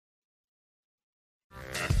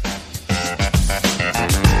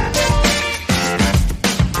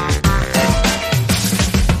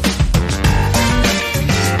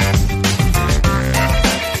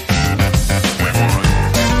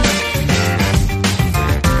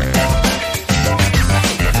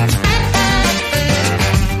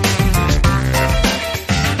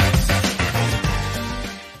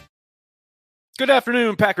Good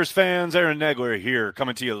afternoon, Packers fans. Aaron Negler here,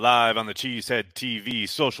 coming to you live on the Cheesehead TV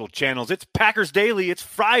social channels. It's Packers Daily. It's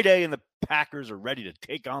Friday, and the Packers are ready to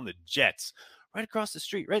take on the Jets right across the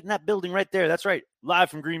street, right in that building right there. That's right, live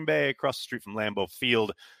from Green Bay, across the street from Lambeau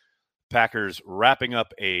Field. Packers wrapping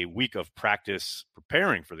up a week of practice,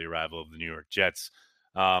 preparing for the arrival of the New York Jets.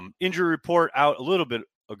 Injury report out a little bit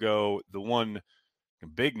ago. The one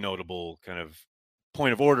big notable kind of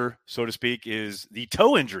point of order, so to speak, is the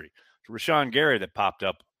toe injury to Rashawn Gary that popped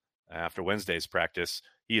up after Wednesday's practice.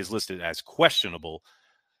 He is listed as questionable.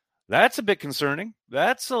 That's a bit concerning.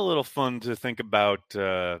 That's a little fun to think about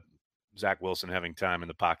Zach Wilson having time in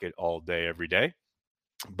the pocket all day, every day.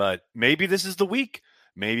 But maybe this is the week.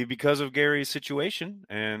 Maybe because of Gary's situation,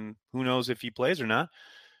 and who knows if he plays or not.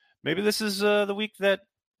 Maybe this is the week that,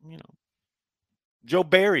 Joe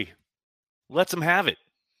Barry lets him have it.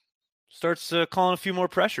 Starts calling a few more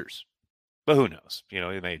pressures. But who knows?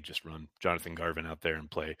 They may just run Jonathan Garvin out there and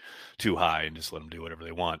play too high and just let them do whatever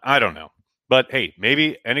they want. I don't know. But hey,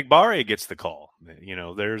 maybe Enigbare gets the call.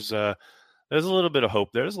 There's a little bit of hope.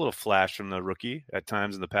 There's a little flash from the rookie at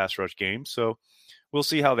times in the pass rush game. So we'll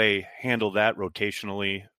see how they handle that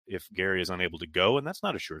rotationally if Gary is unable to go, and that's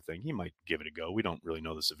not a sure thing. He might give it a go. We don't really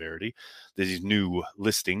know the severity. These new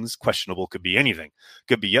listings, questionable, could be anything.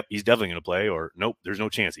 Could be, yep, he's definitely going to play, or nope, there's no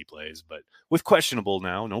chance he plays. But with questionable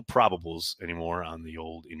now, no probables anymore on the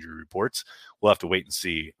old injury reports. We'll have to wait and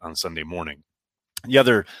see on Sunday morning. The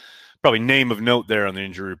other probably name of note there on the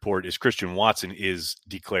injury report is Christian Watson is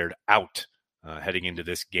declared out heading into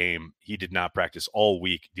this game. He did not practice all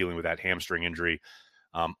week dealing with that hamstring injury.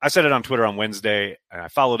 I said it on Twitter on Wednesday, and I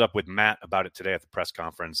followed up with Matt about it today at the press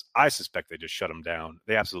conference. I suspect they just shut him down.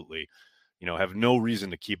 They absolutely, have no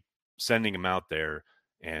reason to keep sending him out there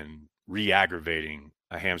and re-aggravating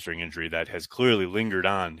a hamstring injury that has clearly lingered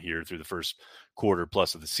on here through the first quarter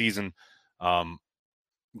plus of the season. Let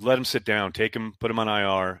him sit down, take him, put him on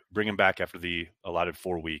IR, bring him back after the allotted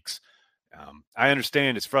 4 weeks. I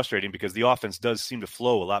understand it's frustrating because the offense does seem to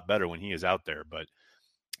flow a lot better when he is out there, but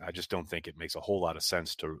I just don't think it makes a whole lot of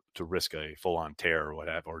sense to risk a full-on tear or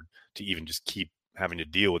whatever, or to even just keep having to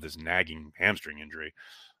deal with this nagging hamstring injury.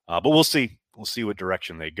 But we'll see. We'll see what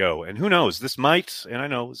direction they go. And who knows, this might, and I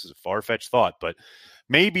know this is a far-fetched thought, but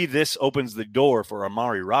maybe this opens the door for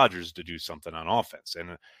Amari Rodgers to do something on offense.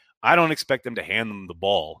 And I don't expect them to hand them the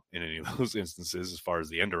ball in any of those instances as far as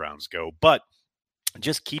the end-arounds go, but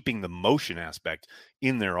just keeping the motion aspect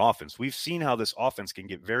in their offense. We've seen how this offense can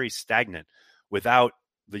get very stagnant without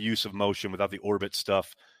the use of motion, without the orbit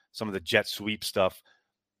stuff, some of the jet sweep stuff,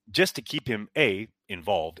 just to keep him, A,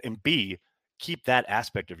 involved, and B, keep that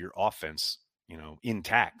aspect of your offense,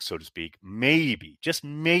 intact, so to speak. Maybe, just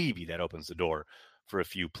maybe, that opens the door for a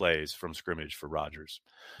few plays from scrimmage for Rodgers.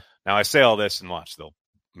 Now, I say all this and watch, they'll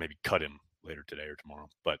maybe cut him later today or tomorrow,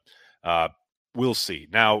 but we'll see.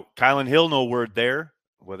 Now, Kylan Hill, no word there,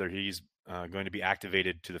 whether he's going to be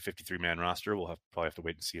activated to the 53-man roster. We'll probably have to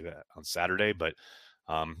wait and see that on Saturday, but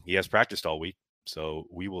he has practiced all week, so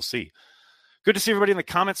we will see. Good to see everybody in the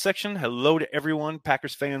comments section. Hello to everyone,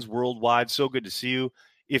 Packers fans worldwide. So good to see you.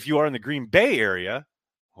 If you are in the Green Bay area,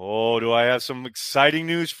 do I have some exciting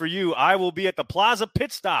news for you. I will be at the Plaza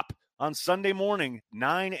Pit Stop on Sunday morning,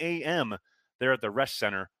 9 a.m., there at the Resch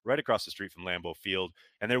Center, right across the street from Lambeau Field,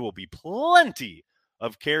 and there will be plenty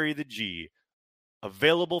of Carry the G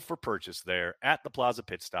available for purchase there at the Plaza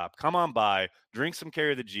Pit Stop. Come on by, drink some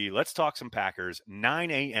Carry the G. Let's talk some Packers.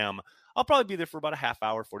 9 a.m. I'll probably be there for about a half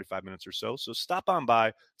hour, 45 minutes or so. So stop on by.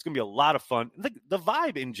 It's going to be a lot of fun. The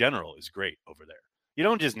vibe in general is great over there. You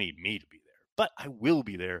don't just need me to be there, but I will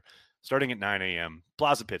be there starting at 9 a.m.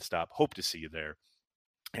 Plaza Pit Stop. Hope to see you there.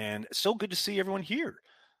 And so good to see everyone here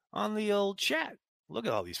on the old chat. Look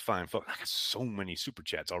at all these fine folks. I got so many super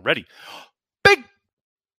chats already. Big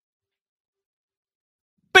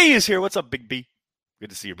B is here. What's up, Big B? Good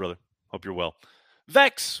to see you, brother. Hope you're well.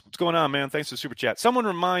 Vex, what's going on, man? Thanks for the super chat. Someone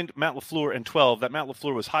remind Matt LaFleur and 12 that Matt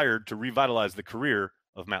LaFleur was hired to revitalize the career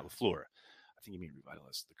of Matt LaFleur. I think you mean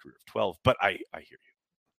revitalize the career of 12, but I hear you.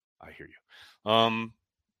 I hear you. I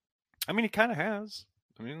mean, he kind of has.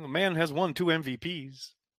 I mean, the man has won 2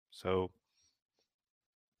 MVPs, so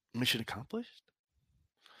mission accomplished.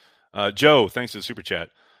 Joe, thanks for the super chat.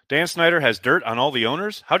 Dan Snyder has dirt on all the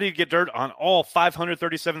owners. How did he get dirt on all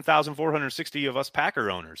 537,460 of us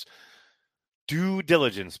Packer owners? Due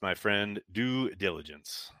diligence, my friend. Due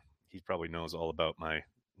diligence. He probably knows all about my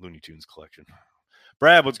Looney Tunes collection.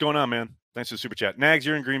 Brad, what's going on, man? Thanks for the super chat. Nags,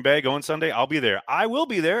 you're in Green Bay going Sunday? I'll be there. I will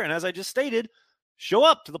be there. And as I just stated, show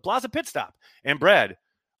up to the Plaza Pit Stop. And Brad,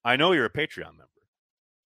 I know you're a Patreon member.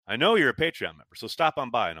 So stop on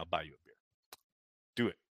by and I'll buy you a beer. Do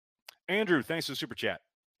it. Andrew, thanks for the super chat.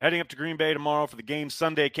 Heading up to Green Bay tomorrow for the game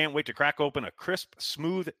Sunday. Can't wait to crack open a crisp,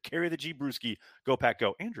 smooth Carry the G brewski. Go Pack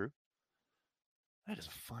Go. Andrew, that is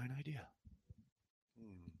a fine idea.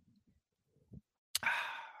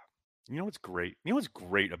 You know what's great? You know what's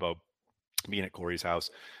great about being at Corey's house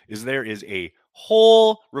is there is a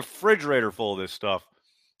whole refrigerator full of this stuff.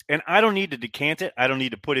 And I don't need to decant it. I don't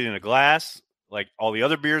need to put it in a glass like all the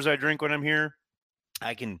other beers I drink when I'm here.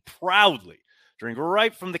 I can proudly drink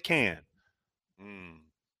right from the can.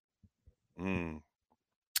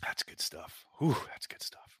 That's good stuff. Whew, that's good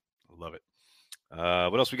stuff. I love it.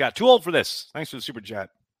 What else we got? Too old for this. Thanks for the super chat.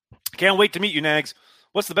 Can't wait to meet you, Nags.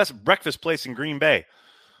 What's the best breakfast place in Green Bay?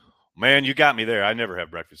 Man, you got me there. I never have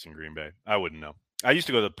breakfast in Green Bay. I wouldn't know. I used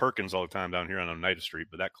to go to Perkins all the time down here on Oneida Street,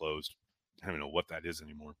 but that closed. I don't even know what that is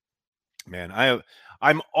anymore. Man,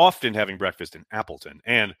 I'm often having breakfast in Appleton,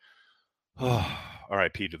 and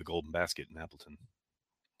RIP to the Golden Basket in Appleton.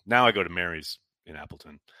 Now I go to Mary's in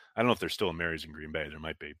Appleton. I don't know if there's still a Mary's in Green Bay. There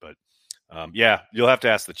might be, but yeah, you'll have to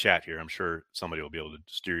ask the chat here. I'm sure somebody will be able to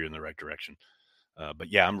steer you in the right direction. But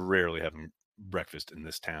yeah, I'm rarely having breakfast in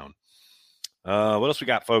this town. What else we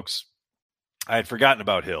got, folks? I had forgotten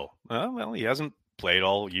about Hill. Well, he hasn't played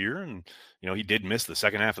all year, and he did miss the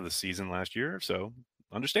second half of the season last year, so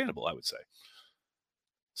understandable, I would say.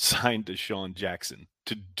 Signed Deshaun Jackson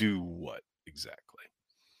to do what exactly?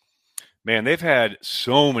 Man, they've had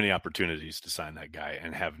so many opportunities to sign that guy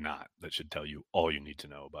and have not. That should tell you all you need to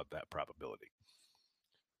know about that probability.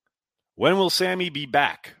 When will Sammy be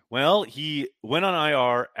back? Well, he went on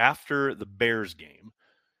IR after the Bears game,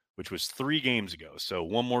 which was 3 games ago. So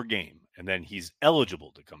one more game, and then he's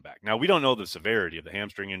eligible to come back. Now, we don't know the severity of the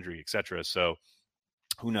hamstring injury, etc. So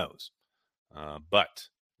who knows? But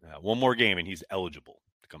one more game, and he's eligible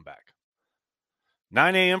to come back.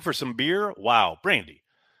 9 a.m. for some beer? Wow, Brandy.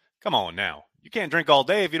 Come on now. You can't drink all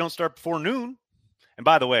day if you don't start before noon. And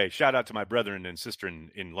by the way, shout out to my brethren and sister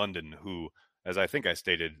in London who, as I think I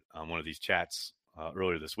stated on one of these chats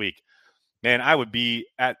earlier this week, man, I would be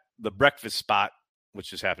at the breakfast spot,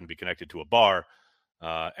 which just happened to be connected to a bar,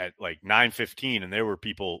 at like 9:15, and there were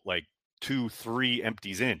people like 2-3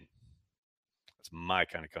 empties in. That's my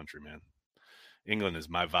kind of country, man. England is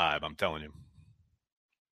my vibe, I'm telling you.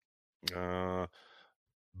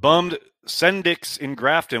 Bummed Sendix in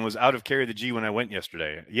Grafton was out of Carry the G when I went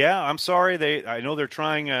yesterday. Yeah, I'm sorry. I know they're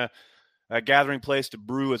trying a gathering place to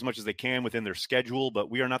brew as much as they can within their schedule, but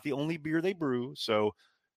we are not the only beer they brew, so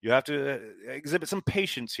you have to exhibit some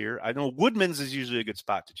patience here. I know Woodman's is usually a good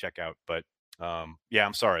spot to check out, but yeah,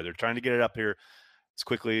 I'm sorry. They're trying to get it up here as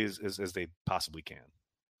quickly as they possibly can.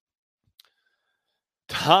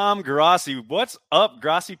 Tom Grassi, what's up,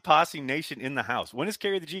 Grassi Posse Nation in the house? When is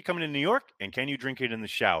Carry the G coming to New York, and can you drink it in the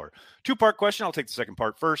shower? 2-part question. I'll take the second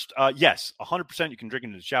part first. Yes, 100% you can drink it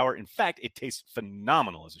in the shower. In fact, it tastes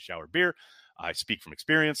phenomenal as a shower beer. I speak from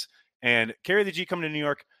experience. And Carry the G coming to New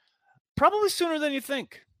York probably sooner than you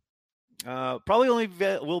think. Probably only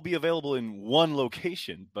will be available in one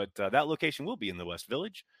location, but that location will be in the West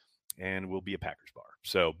Village and will be a Packers bar.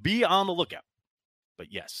 So be on the lookout. But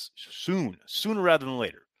yes, sooner rather than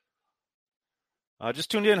later. Just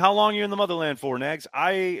tuned in. How long are you in the motherland for, Nags?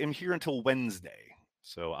 I am here until Wednesday.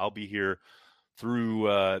 So I'll be here through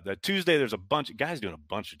the Tuesday. There's a bunch of guys doing a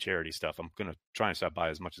bunch of charity stuff. I'm going to try and stop by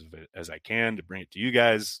as much as I can to bring it to you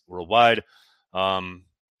guys worldwide.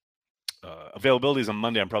 Availability is on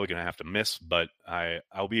Monday. I'm probably going to have to miss, but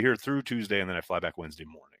I'll be here through Tuesday, and then I fly back Wednesday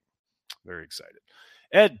morning. Very excited.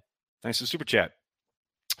 Ed, thanks for the super chat.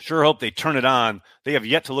 Sure hope they turn it on. They have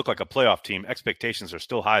yet to look like a playoff team. Expectations are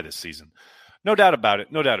still high this season. No doubt about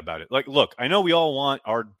it. No doubt about it. Like, look, I know we all want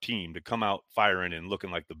our team to come out firing and looking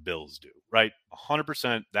like the Bills do, right?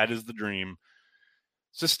 100%. That is the dream.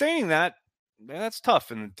 Sustaining that, that's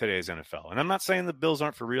tough in today's NFL. And I'm not saying the Bills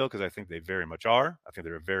aren't for real, because I think they very much are. I think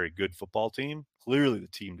they're a very good football team. Clearly the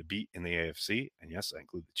team to beat in the AFC. And yes, I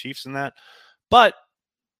include the Chiefs in that. But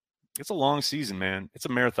it's a long season, man. It's a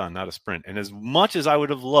marathon, not a sprint. And as much as I would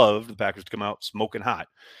have loved the Packers to come out smoking hot,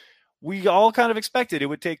 we all kind of expected it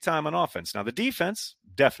would take time on offense. Now, the defense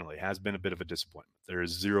definitely has been a bit of a disappointment. There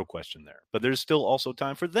is zero question there. But there's still also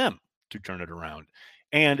time for them to turn it around.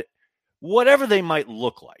 And whatever they might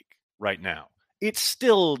look like right now, it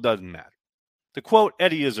still doesn't matter. To quote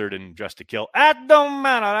Eddie Izzard in Dressed to Kill, that don't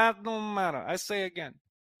matter, that don't matter. I say again,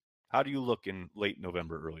 how do you look in late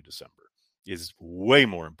November, early December is way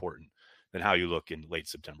more important than how you look in late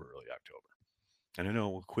September, early October. And I know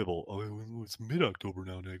we'll quibble, it's mid-October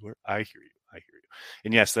now, Nagler. I hear you.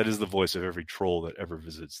 And yes, that is the voice of every troll that ever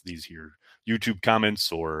visits these here YouTube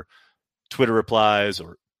comments or Twitter replies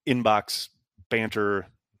or inbox banter.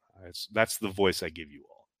 That's the voice I give you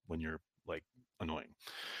all when you're like annoying.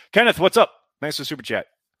 Kenneth, what's up? Thanks for the super chat.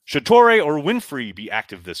 Should Torrey or Winfrey be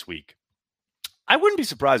active this week? I wouldn't be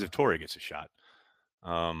surprised if Torrey gets a shot.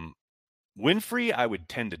 Winfrey, I would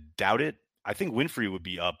tend to doubt it. I think Winfrey would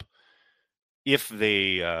be up if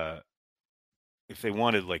they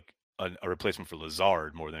wanted like a replacement for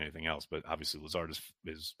Lazard more than anything else. But obviously Lazard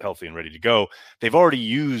is healthy and ready to go. They've already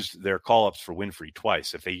used their call-ups for Winfrey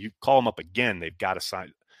twice. If they call him up again, they've got to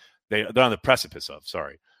sign. They're on the precipice of.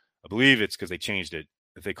 Sorry, I believe it's because they changed it.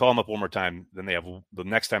 If they call him up one more time, then they have the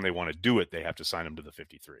next time they want to do it, they have to sign him to the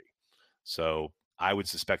 53. So I would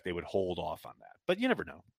suspect they would hold off on that. But you never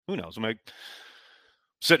know. Who knows? I might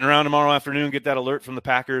sitting around tomorrow afternoon, get that alert from the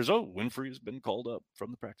Packers. Oh, Winfrey has been called up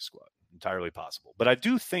from the practice squad. Entirely possible. But I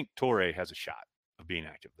do think Torrey has a shot of being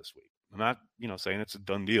active this week. I'm not, saying it's a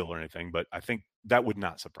done deal or anything, but I think that would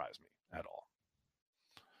not surprise me at all.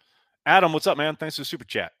 Adam, what's up, man? Thanks for the super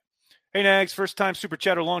chat. Hey, Nags, first-time super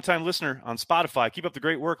chatter, long-time listener on Spotify. Keep up the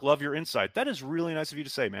great work. Love your insight. That is really nice of you to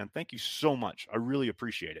say, man. Thank you so much. I really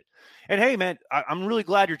appreciate it. And, hey, man, I'm really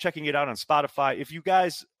glad you're checking it out on Spotify. If you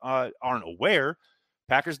guys aren't aware,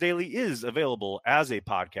 Packers Daily is available as a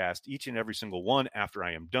podcast, each and every single one after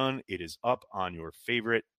I am done. It is up on your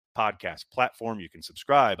favorite podcast platform. You can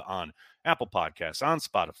subscribe on Apple Podcasts, on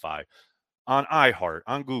Spotify, on iHeart,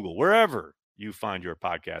 on Google, wherever you find your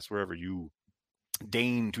podcast, wherever you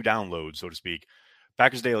deign to download, so to speak.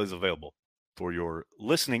 Packers Daily is available for your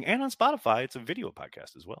listening, and on Spotify, it's a video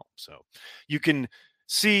podcast as well. So you can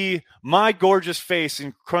see my gorgeous face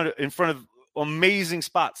in front of amazing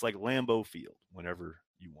spots like Lambeau Field whenever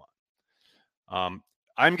you want.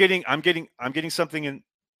 I'm getting something in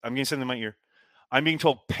my ear. I'm being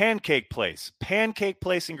told Pancake Place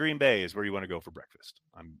in Green Bay is where you want to go for breakfast.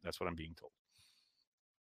 That's what I'm being told.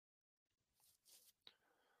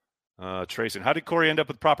 Trayson, how did Corey end up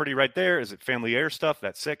with property right there? Is it family heir stuff?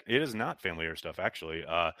 That's sick. It is not family heir stuff, actually.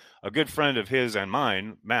 A good friend of his and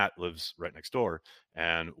mine, Matt, lives right next door.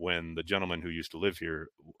 And when the gentleman who used to live here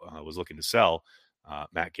was looking to sell,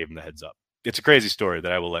 Matt gave him the heads up. It's a crazy story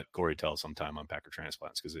that I will let Corey tell sometime on Packer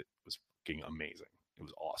Transplants because it was fucking amazing. It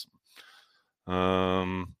was awesome.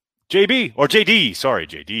 JD. Sorry,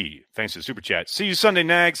 JD. Thanks for the super chat. See you Sunday,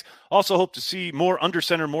 Nags. Also hope to see more under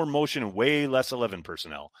center, more motion, and way less 11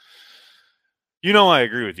 personnel. I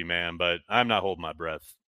agree with you, man, but I'm not holding my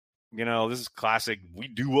breath. This is classic. We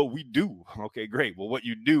do what we do. Okay, great. Well, what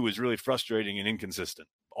you do is really frustrating and inconsistent.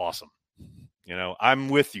 Awesome. I'm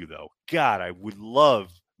with you, though. God, I would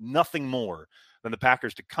love nothing more than the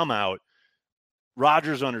Packers to come out,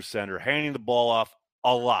 Rodgers under center, handing the ball off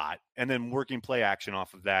a lot, and then working play action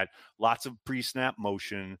off of that. Lots of pre-snap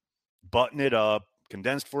motion, button it up,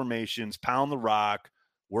 condensed formations, pound the rock,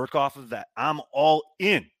 work off of that. I'm all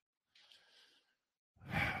in.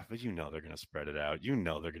 But they're going to spread it out. They're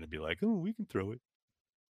going to be like, oh, we can throw it.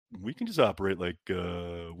 We can just operate like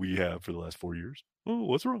we have for the last 4 years. Oh,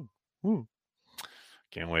 what's wrong? Oh.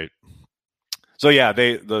 Can't wait. So, yeah,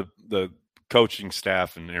 the coaching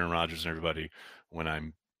staff and Aaron Rodgers and everybody, when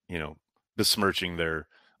I'm, besmirching their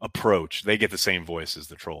approach, they get the same voice as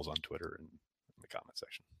the trolls on Twitter and in the comment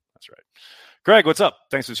section. That's right. Greg, what's up?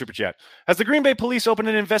 Thanks for the super chat. Has the Green Bay police opened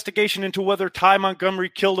an investigation into whether Ty Montgomery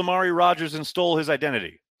killed Amari Rodgers and stole his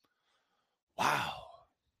identity? Wow.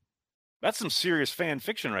 That's some serious fan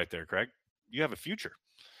fiction right there, Craig. You have a future.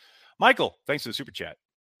 Michael, thanks for the super chat.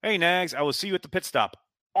 Hey, Nags, I will see you at the pit stop.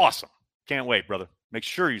 Awesome. Can't wait, brother. Make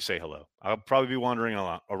sure you say hello. I'll probably be wandering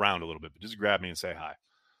around a little bit, but just grab me and say hi.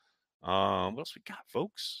 What else we got,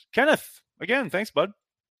 folks? Kenneth, again, thanks, bud.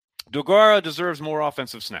 Deguara deserves more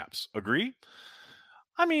offensive snaps. Agree?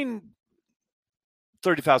 I mean,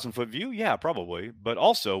 30,000-foot view? Yeah, probably. But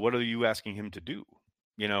also, what are you asking him to do?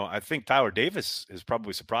 I think Tyler Davis has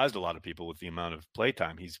probably surprised a lot of people with the amount of play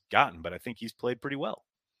time he's gotten, but I think he's played pretty well.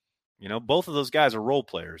 Both of those guys are role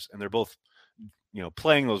players, and they're both,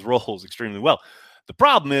 playing those roles extremely well. The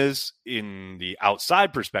problem is, in the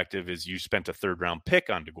outside perspective, is you spent a third-round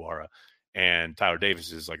pick on Deguara, and Tyler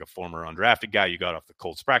Davis is like a former undrafted guy. You got off the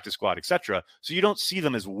Colts practice squad, etc. So you don't see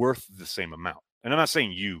them as worth the same amount. And I'm not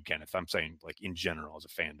saying you, Kenneth. I'm saying like in general as a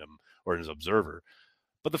fandom or as an observer.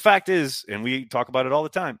 But the fact is, and we talk about it all the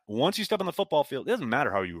time, once you step on the football field, it doesn't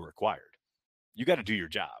matter how you were acquired. You got to do your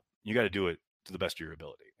job. You got to do it to the best of your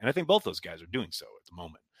ability. And I think both those guys are doing so at the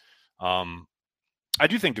moment. I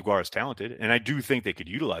do think Deguara is talented, and I do think they could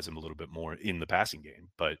utilize him a little bit more in the passing game.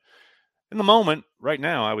 But in the moment, right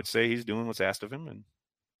now, I would say he's doing what's asked of him, and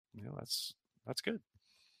that's good.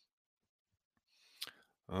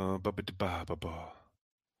 The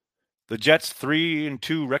Jets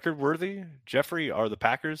 3-2 record worthy. Jeffrey, are the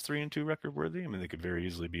Packers 3-2 record worthy? I mean, they could very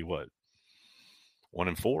easily be what?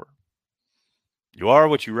 1-4. You are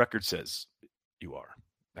what your record says you are,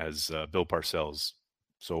 as Bill Parcells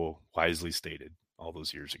so wisely stated all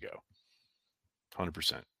those years ago.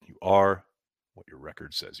 100%. You are what your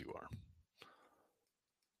record says you are.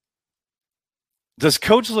 Does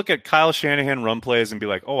coach look at Kyle Shanahan run plays and be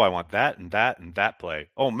like, oh, I want that and that and that play?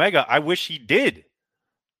 Oh, mega, I wish he did.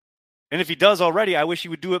 And if he does already, I wish he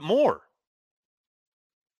would do it more.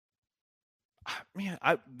 Man,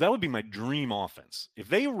 that would be my dream offense. If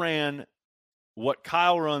they ran what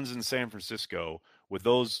Kyle runs in San Francisco with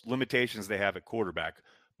those limitations they have at quarterback,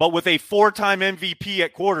 but with a 4-time MVP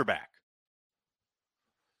at quarterback.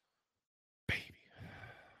 Baby.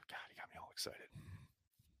 God, you got me all excited.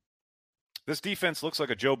 This defense looks like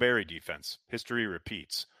a Joe Barry defense. History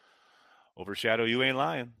repeats. Overshadow, you ain't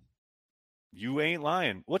lying. You ain't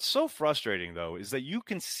lying. What's so frustrating, though, is that you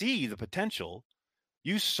can see the potential.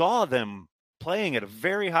 You saw them playing at a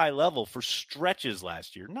very high level for stretches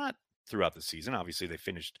last year, not throughout the season. Obviously, they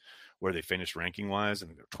finished where they finished ranking-wise,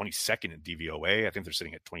 and they're 22nd in DVOA. I think they're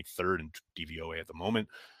sitting at 23rd in DVOA at the moment.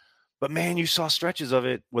 But, man, you saw stretches of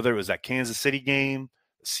it, whether it was that Kansas City game,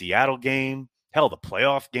 the Seattle game, hell, the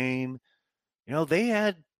playoff game. You know, they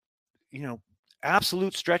had,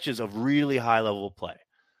 absolute stretches of really high-level play.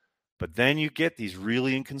 But then you get these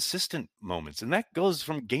really inconsistent moments, and that goes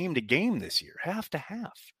from game to game this year, half to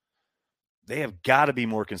half. They have got to be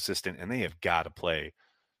more consistent, and they have got to play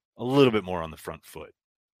a little bit more on the front foot.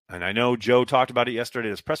 And I know Joe talked about it yesterday.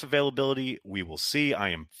 This press availability, we will see. I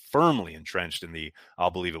am firmly entrenched in the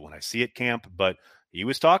I'll believe it when I see it camp, but he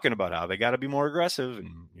was talking about how they got to be more aggressive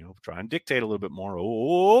and, try and dictate a little bit more.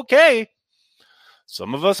 Okay.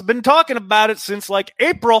 Some of us have been talking about it since like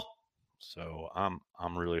April. So I'm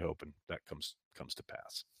really hoping that comes to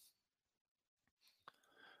pass.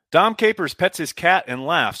 Dom Capers pets his cat and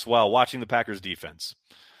laughs while watching the Packers defense.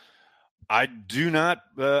 I do not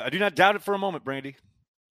doubt it for a moment, Brandy.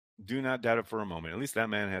 Do not doubt it for a moment. At least that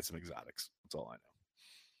man had some exotics. That's all I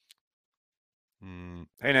know.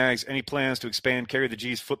 Hey, Nags, any plans to expand Carry the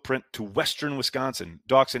G's footprint to western Wisconsin?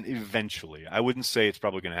 Dawson, eventually. I wouldn't say it's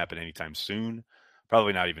probably going to happen anytime soon.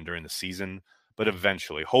 Probably not even during the season, but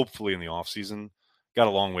eventually, hopefully in the offseason. Got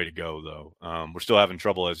a long way to go, though. We're still having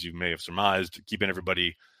trouble, as you may have surmised, keeping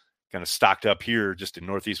everybody kind of stocked up here just in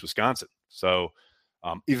northeast Wisconsin. So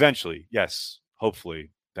eventually, yes,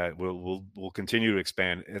 hopefully that we'll continue to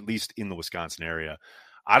expand, at least in the Wisconsin area.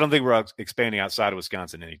 I don't think we're expanding outside of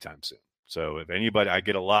Wisconsin anytime soon. So if anybody, I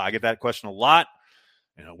get that question a lot.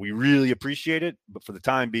 We really appreciate it, but for the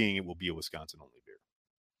time being, it will be a Wisconsin-only beer.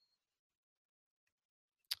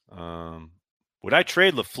 Would I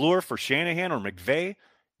trade LaFleur for Shanahan or McVay?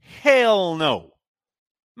 Hell no.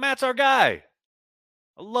 Matt's our guy.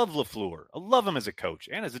 I love LaFleur. I love him as a coach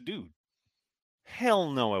and as a dude. Hell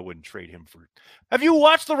no, I wouldn't trade him for. Have you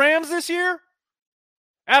watched the Rams this year?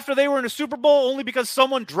 After they were in a Super Bowl only because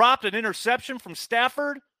someone dropped an interception from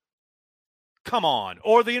Stafford? Come on.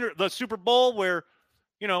 Or the Super Bowl where,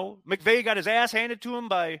 McVay got his ass handed to him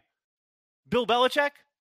by Bill Belichick?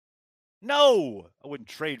 No, I wouldn't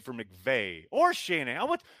trade for McVay or Shanahan. I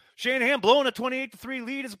want Shanahan blowing a 28-3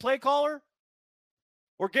 lead as a play caller?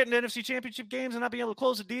 Or getting to NFC Championship games and not being able to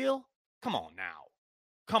close a deal? Come on now.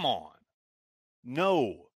 Come on.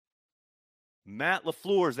 No. Matt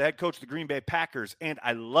LaFleur is the head coach of the Green Bay Packers, and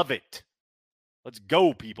I love it. Let's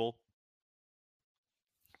go, people.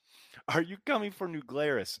 Are you coming for New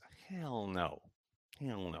Glarus? Hell no.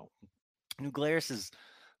 Hell no. New Glarus is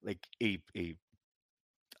like a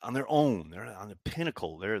on their own. They're on the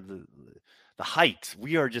pinnacle. They're the height.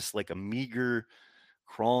 We are just like a meager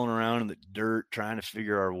crawling around in the dirt, trying to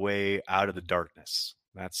figure our way out of the darkness.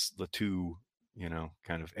 That's the two,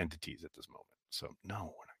 kind of entities at this moment. So, no, we're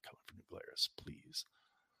not coming for New Glarus, please.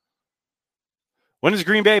 When does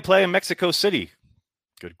Green Bay play in Mexico City?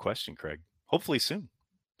 Good question, Craig. Hopefully soon.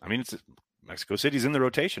 I mean, Mexico City's in the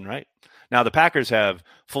rotation, right? Now, the Packers have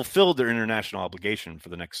fulfilled their international obligation for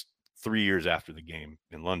the next 3 years after the game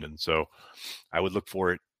in London. So I would look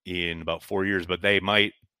for it in about 4 years, but they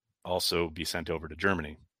might also be sent over to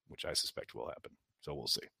Germany, which I suspect will happen. So we'll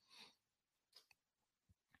see.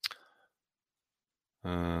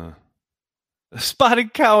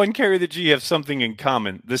 Spotted Cow and Carry the G have something in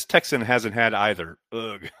common. This Texan hasn't had either.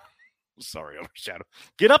 Ugh. Sorry, Overshadow.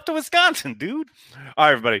 Get up to Wisconsin, dude. All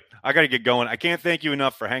right, everybody. I got to get going. I can't thank you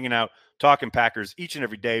enough for hanging out, talking Packers each and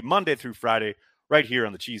every day, Monday through Friday, right here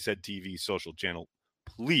on the Cheesehead TV social channel.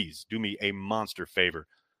 Please do me a monster favor.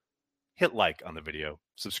 Hit like on the video,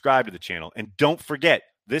 subscribe to the channel, and don't forget,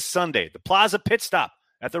 this Sunday, the Plaza Pit Stop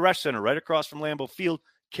at the Resch Center right across from Lambeau Field.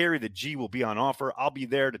 Carry the G will be on offer. I'll be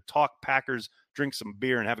there to talk Packers, drink some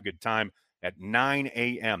beer, and have a good time. at 9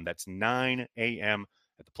 a.m. That's 9 a.m.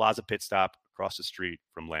 at the Plaza Pit Stop across the street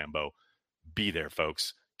from Lambeau. Be there,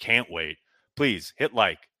 folks. Can't wait. Please hit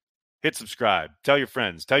like, hit subscribe, tell your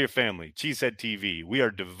friends, tell your family. Cheesehead TV. We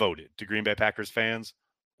are devoted to Green Bay Packers fans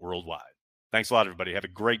worldwide. Thanks a lot, everybody. Have a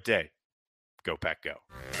great day. Go Pack Go.